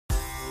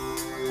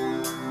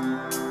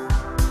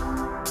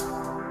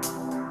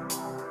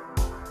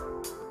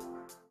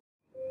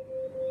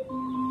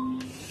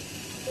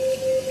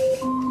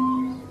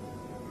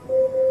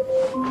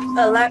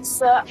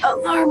Alexa,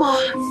 alarm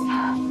off.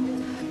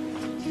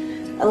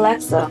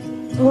 Alexa,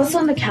 what's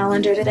on the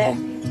calendar today?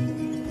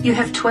 You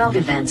have 12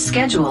 events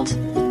scheduled.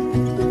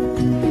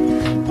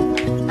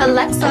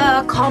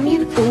 Alexa, call me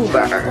an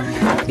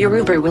Uber. Your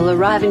Uber will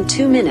arrive in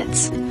 2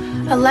 minutes.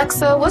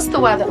 Alexa, what's the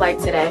weather like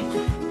today?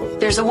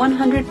 There's a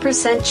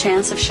 100%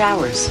 chance of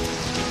showers.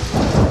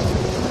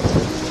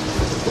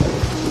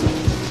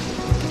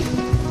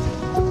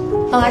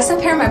 Alexa,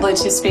 pair my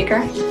Bluetooth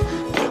speaker.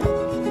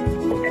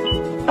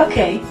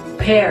 Okay,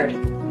 paired.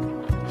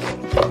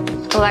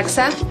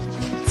 Alexa,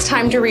 it's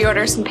time to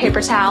reorder some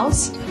paper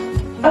towels.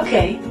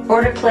 Okay,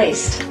 order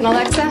placed. And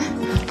Alexa,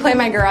 play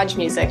my garage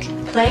music.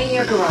 Playing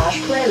your garage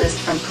playlist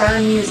from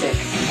Prime Music.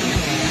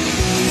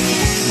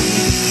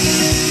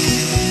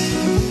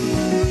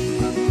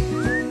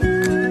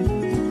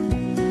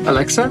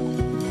 Alexa,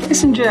 play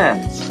some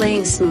jazz.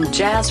 Playing smooth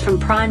jazz from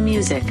Prime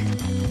Music.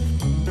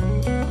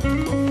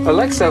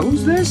 Alexa,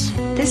 who's this?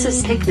 This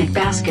is Picnic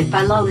Basket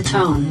by Low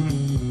Tone.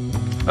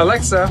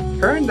 Alexa,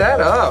 turn that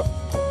up.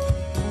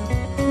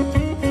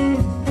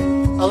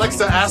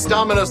 Alexa, ask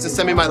Domino's to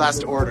send me my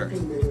last order.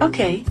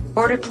 Okay,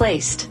 order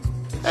placed.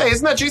 Hey,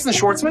 isn't that Jason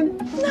Schwartzman?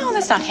 No,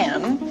 that's not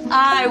him.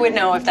 I would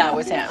know if that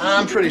was him.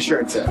 I'm pretty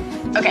sure it's him.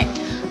 Okay,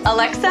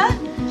 Alexa,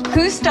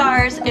 who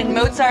stars in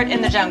Mozart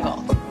in the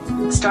Jungle?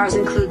 Stars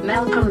include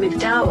Malcolm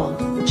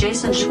McDowell,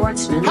 Jason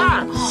Schwartzman.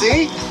 Ha!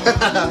 See?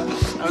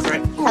 I was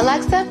right.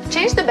 Alexa,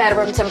 change the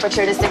bedroom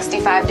temperature to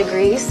 65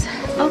 degrees.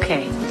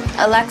 Okay,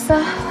 Alexa,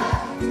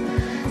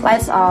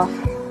 lights off.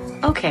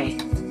 okay.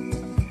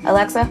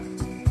 Alexa,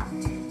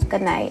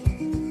 good night.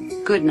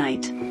 Good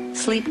night.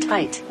 Sleep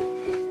tight.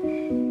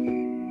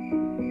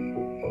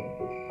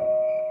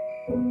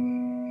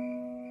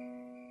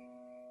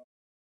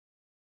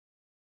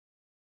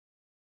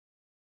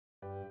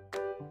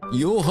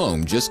 Your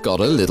home just got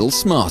a little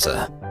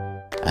smarter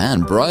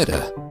and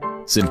brighter.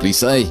 Simply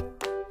say,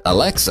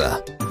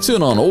 Alexa,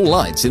 turn on all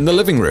lights in the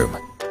living room.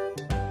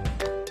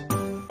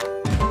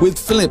 With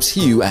Philips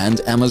Hue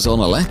and Amazon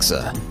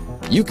Alexa,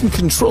 you can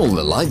control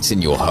the lights in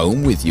your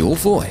home with your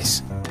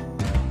voice.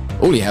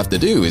 All you have to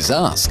do is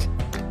ask.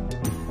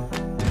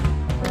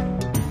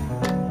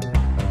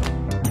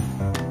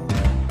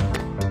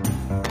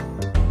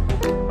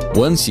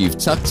 Once you've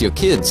tucked your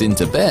kids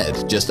into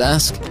bed, just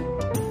ask,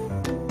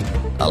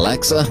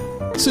 Alexa,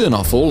 turn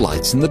off all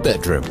lights in the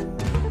bedroom.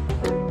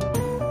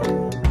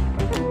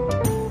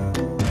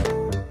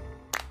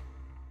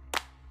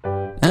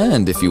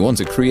 And if you want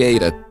to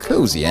create a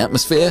cozy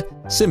atmosphere,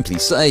 simply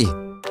say,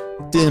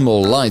 dim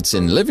all lights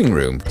in living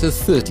room to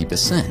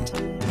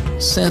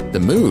 30%. Set the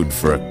mood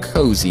for a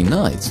cozy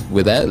night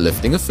without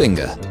lifting a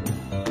finger.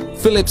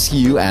 Philips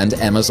Hue and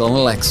Amazon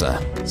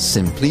Alexa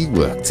simply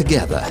work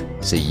together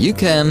so you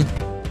can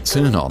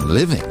turn on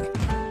living.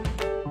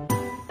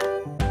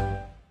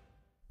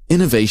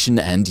 Innovation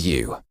and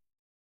you.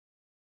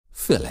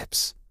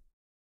 Philips.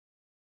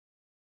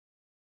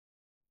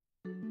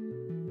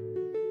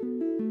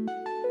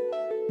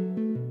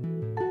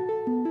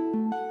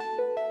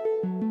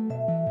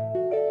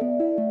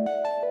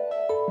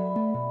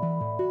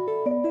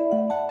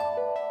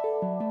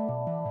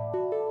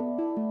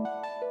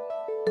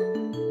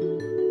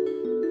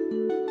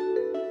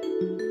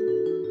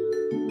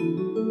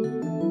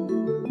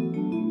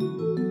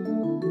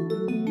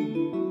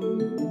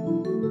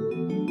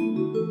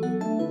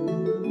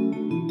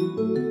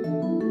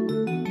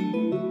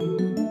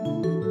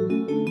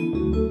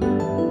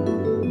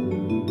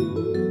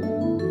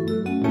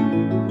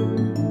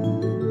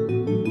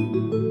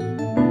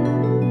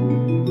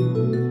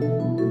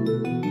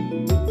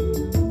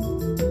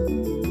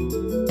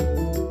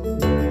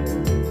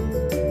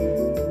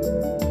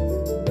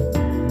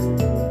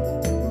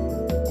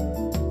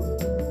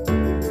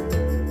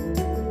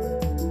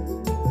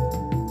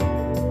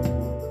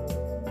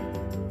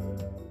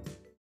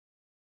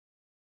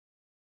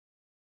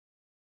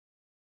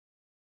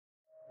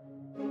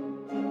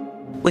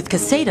 With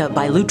Caseta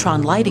by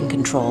Lutron Lighting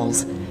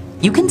Controls,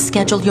 you can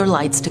schedule your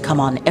lights to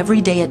come on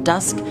every day at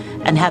dusk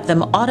and have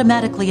them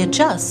automatically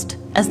adjust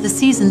as the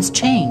seasons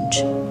change.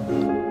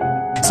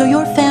 So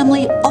your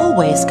family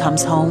always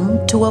comes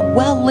home to a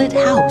well-lit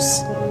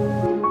house.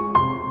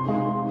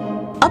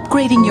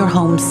 Upgrading your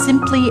home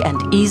simply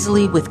and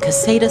easily with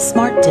Caseta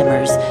Smart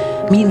Dimmers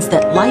means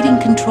that lighting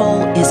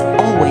control is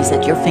always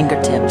at your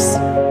fingertips.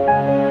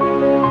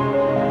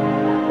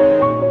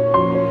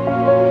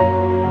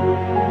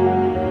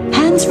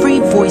 Hands-free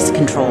voice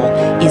control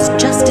is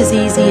just as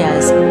easy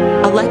as,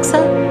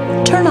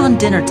 Alexa, turn on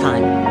dinner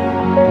time.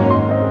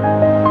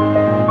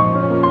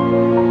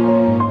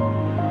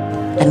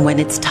 And when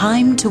it's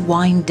time to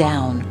wind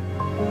down,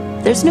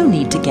 there's no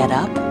need to get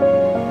up.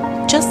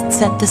 Just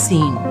set the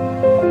scene.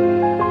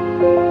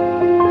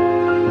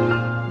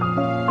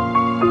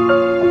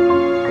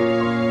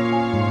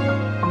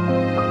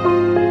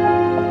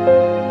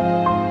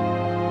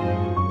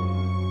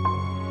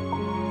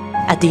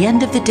 At the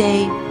end of the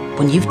day,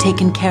 when you've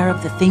taken care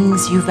of the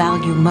things you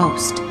value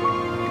most,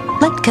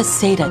 let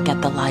Caseta get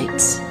the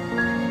lights.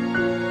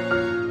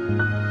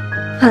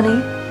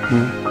 Honey,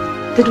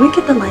 Did we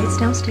get the lights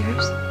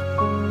downstairs?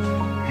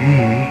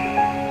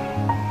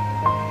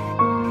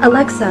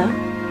 Alexa,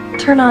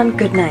 turn on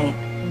Good Night.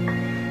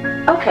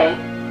 Okay.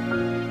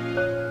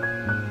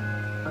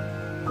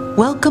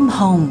 Welcome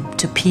home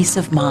to peace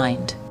of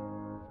mind.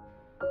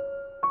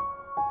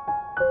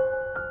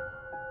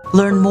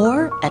 Learn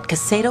more at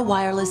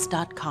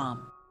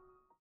casetawireless.com.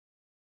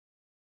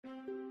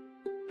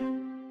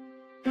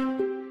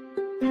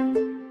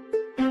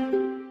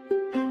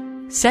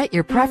 Set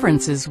your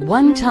preferences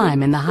one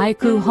time in the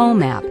Hue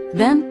Home app,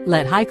 then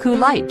let Hue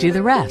Light do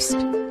the rest.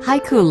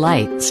 Hue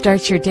Light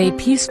starts your day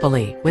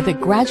peacefully with a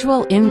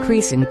gradual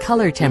increase in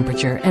color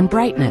temperature and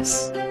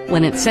brightness.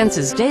 When it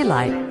senses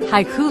daylight,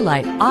 Hue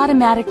Light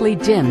automatically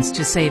dims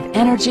to save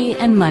energy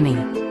and money.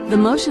 The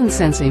motion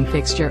sensing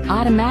fixture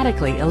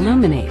automatically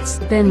illuminates,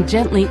 then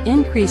gently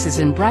increases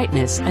in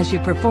brightness as you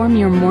perform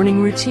your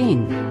morning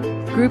routine.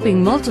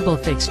 Grouping multiple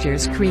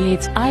fixtures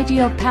creates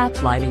ideal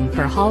path lighting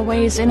for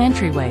hallways and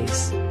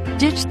entryways.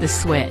 Ditch the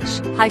switch.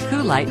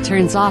 Hue Light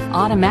turns off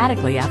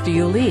automatically after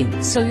you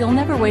leave, so you'll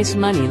never waste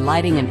money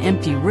lighting an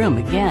empty room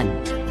again.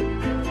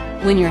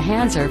 When your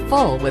hands are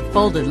full with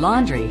folded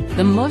laundry,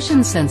 the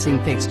motion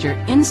sensing fixture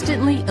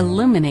instantly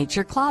illuminates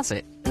your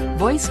closet.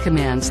 Voice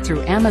commands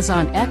through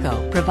Amazon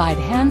Echo provide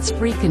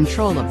hands-free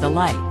control of the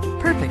light,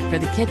 perfect for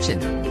the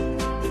kitchen.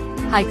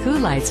 Hue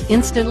lights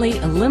instantly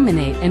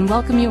illuminate and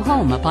welcome you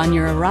home upon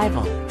your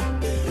arrival.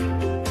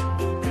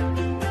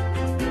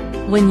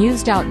 When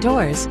used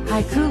outdoors,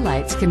 Hue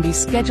lights can be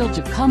scheduled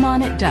to come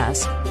on at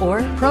dusk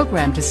or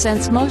programmed to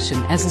sense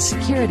motion as a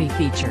security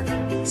feature.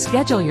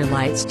 Schedule your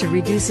lights to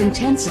reduce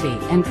intensity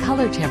and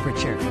color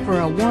temperature for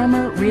a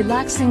warmer,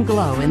 relaxing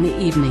glow in the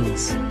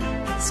evenings.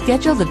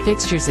 Schedule the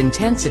fixture's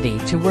intensity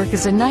to work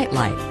as a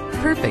nightlight,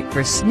 perfect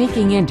for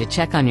sneaking in to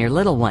check on your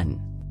little one.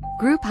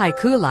 Group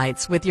Hue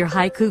lights with your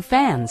Hue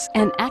fans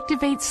and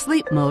activate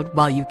sleep mode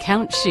while you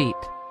count sheep.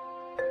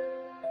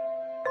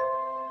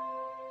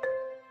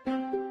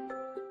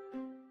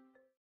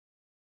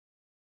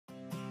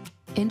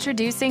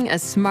 Introducing a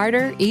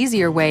smarter,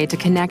 easier way to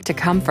connect to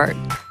comfort.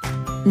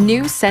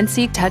 New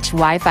Sensi Touch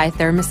Wi-Fi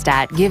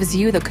thermostat gives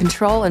you the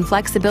control and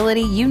flexibility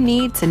you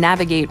need to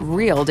navigate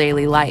real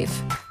daily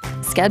life.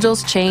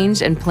 Schedules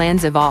change and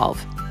plans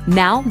evolve.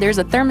 Now there's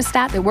a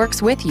thermostat that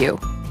works with you.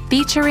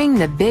 Featuring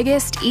the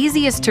biggest,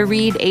 easiest to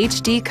read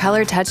HD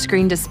color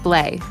touchscreen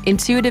display,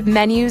 intuitive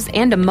menus,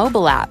 and a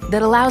mobile app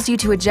that allows you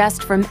to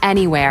adjust from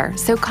anywhere,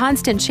 so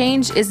constant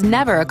change is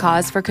never a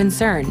cause for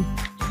concern.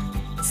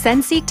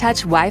 Sensi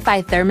Touch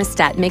Wi-Fi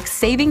thermostat makes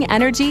saving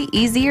energy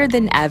easier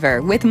than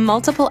ever with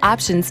multiple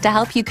options to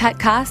help you cut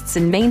costs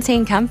and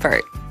maintain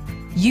comfort.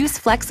 Use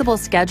flexible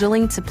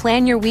scheduling to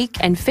plan your week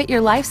and fit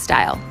your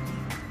lifestyle.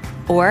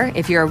 Or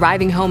if you're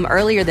arriving home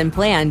earlier than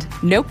planned,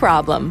 no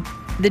problem.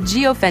 The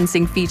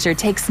geofencing feature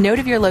takes note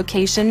of your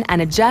location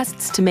and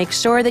adjusts to make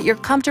sure that you're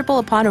comfortable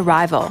upon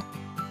arrival.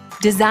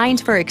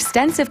 Designed for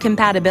extensive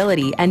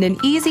compatibility and an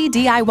easy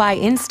DIY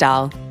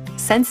install,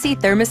 Sensi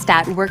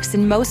thermostat works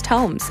in most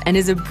homes and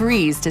is a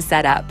breeze to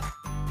set up.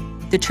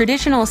 The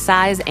traditional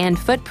size and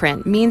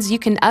footprint means you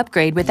can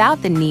upgrade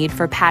without the need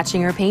for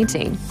patching or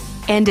painting.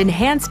 And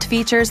enhanced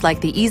features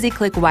like the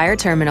EasyClick wire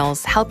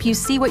terminals help you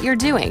see what you're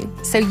doing,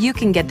 so you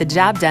can get the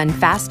job done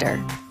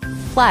faster.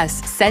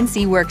 Plus,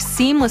 Sensi works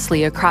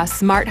seamlessly across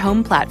smart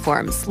home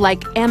platforms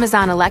like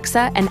Amazon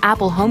Alexa and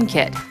Apple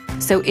HomeKit,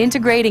 so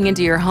integrating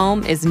into your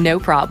home is no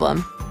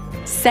problem.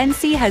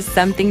 Sensi has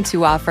something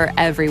to offer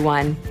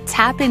everyone.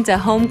 Tap into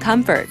home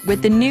comfort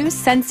with the new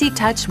Sensi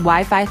Touch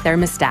Wi-Fi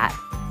thermostat.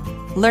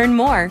 Learn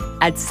more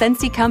at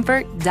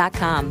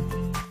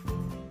sensicomfort.com.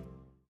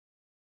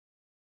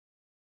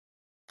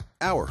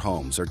 Our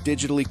homes are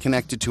digitally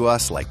connected to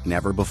us like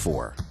never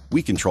before.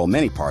 We control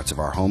many parts of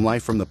our home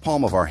life from the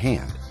palm of our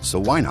hand, so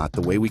why not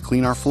the way we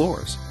clean our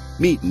floors?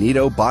 Meet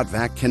Neato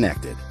BotVac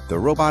Connected, the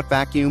robot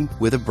vacuum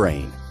with a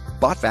brain.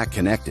 BotVac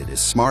Connected is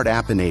smart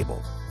app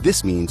enabled.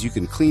 This means you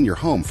can clean your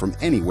home from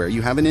anywhere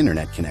you have an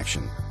internet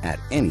connection, at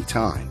any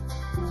time.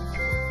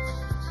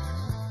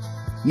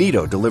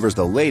 Neato delivers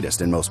the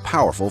latest and most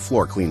powerful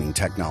floor cleaning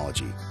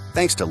technology.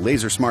 Thanks to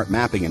laser smart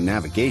mapping and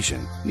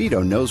navigation,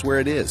 Neato knows where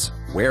it is,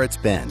 where it's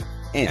been,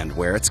 and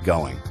where it's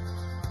going.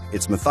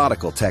 Its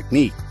methodical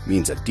technique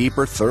means a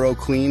deeper, thorough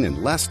clean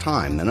in less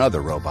time than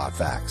other robot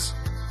vacs.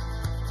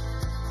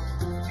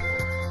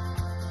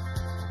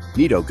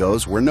 Neato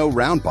goes where no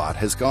round bot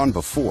has gone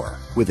before.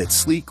 With its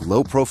sleek,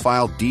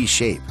 low-profile D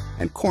shape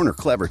and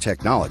corner-clever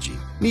technology,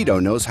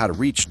 Neato knows how to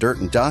reach dirt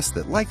and dust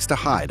that likes to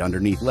hide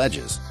underneath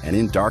ledges and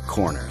in dark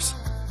corners.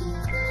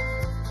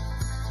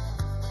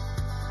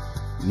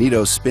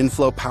 Neato's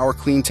SpinFlow Power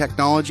Clean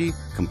technology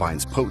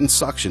combines potent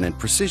suction and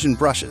precision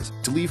brushes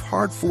to leave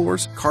hard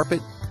floors,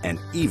 carpet, and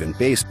even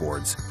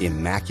baseboards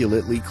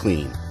immaculately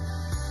clean.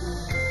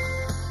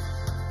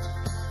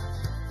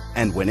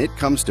 And when it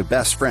comes to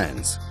best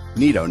friends,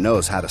 Neato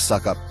knows how to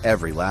suck up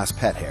every last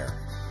pet hair,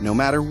 no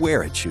matter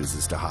where it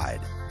chooses to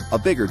hide. A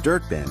bigger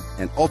dirt bin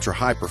and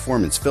ultra-high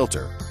performance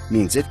filter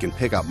means it can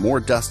pick up more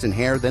dust and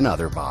hair than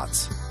other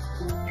bots.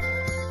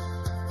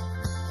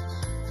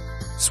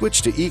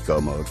 Switch to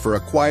Eco Mode for a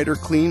quieter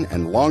clean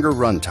and longer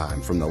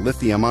runtime from the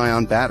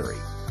lithium-ion battery.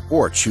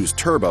 Or choose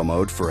Turbo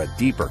Mode for a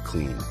deeper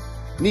clean.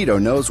 Nito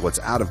knows what's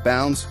out of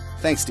bounds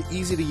thanks to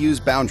easy-to-use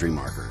boundary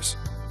markers.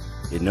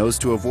 It knows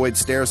to avoid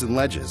stairs and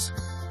ledges.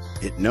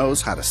 It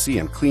knows how to see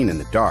and clean in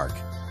the dark.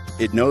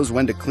 It knows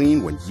when to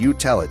clean when you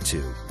tell it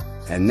to.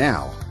 And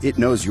now, it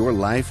knows your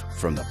life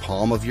from the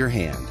palm of your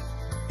hand.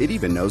 It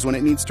even knows when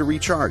it needs to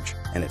recharge,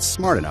 and it's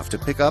smart enough to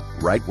pick up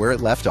right where it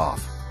left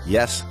off.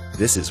 Yes,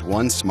 this is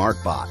one smart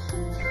bot.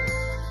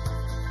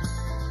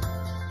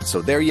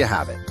 So there you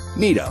have it.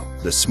 Nito,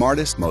 the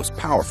smartest, most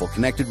powerful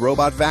connected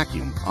robot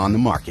vacuum on the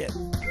market.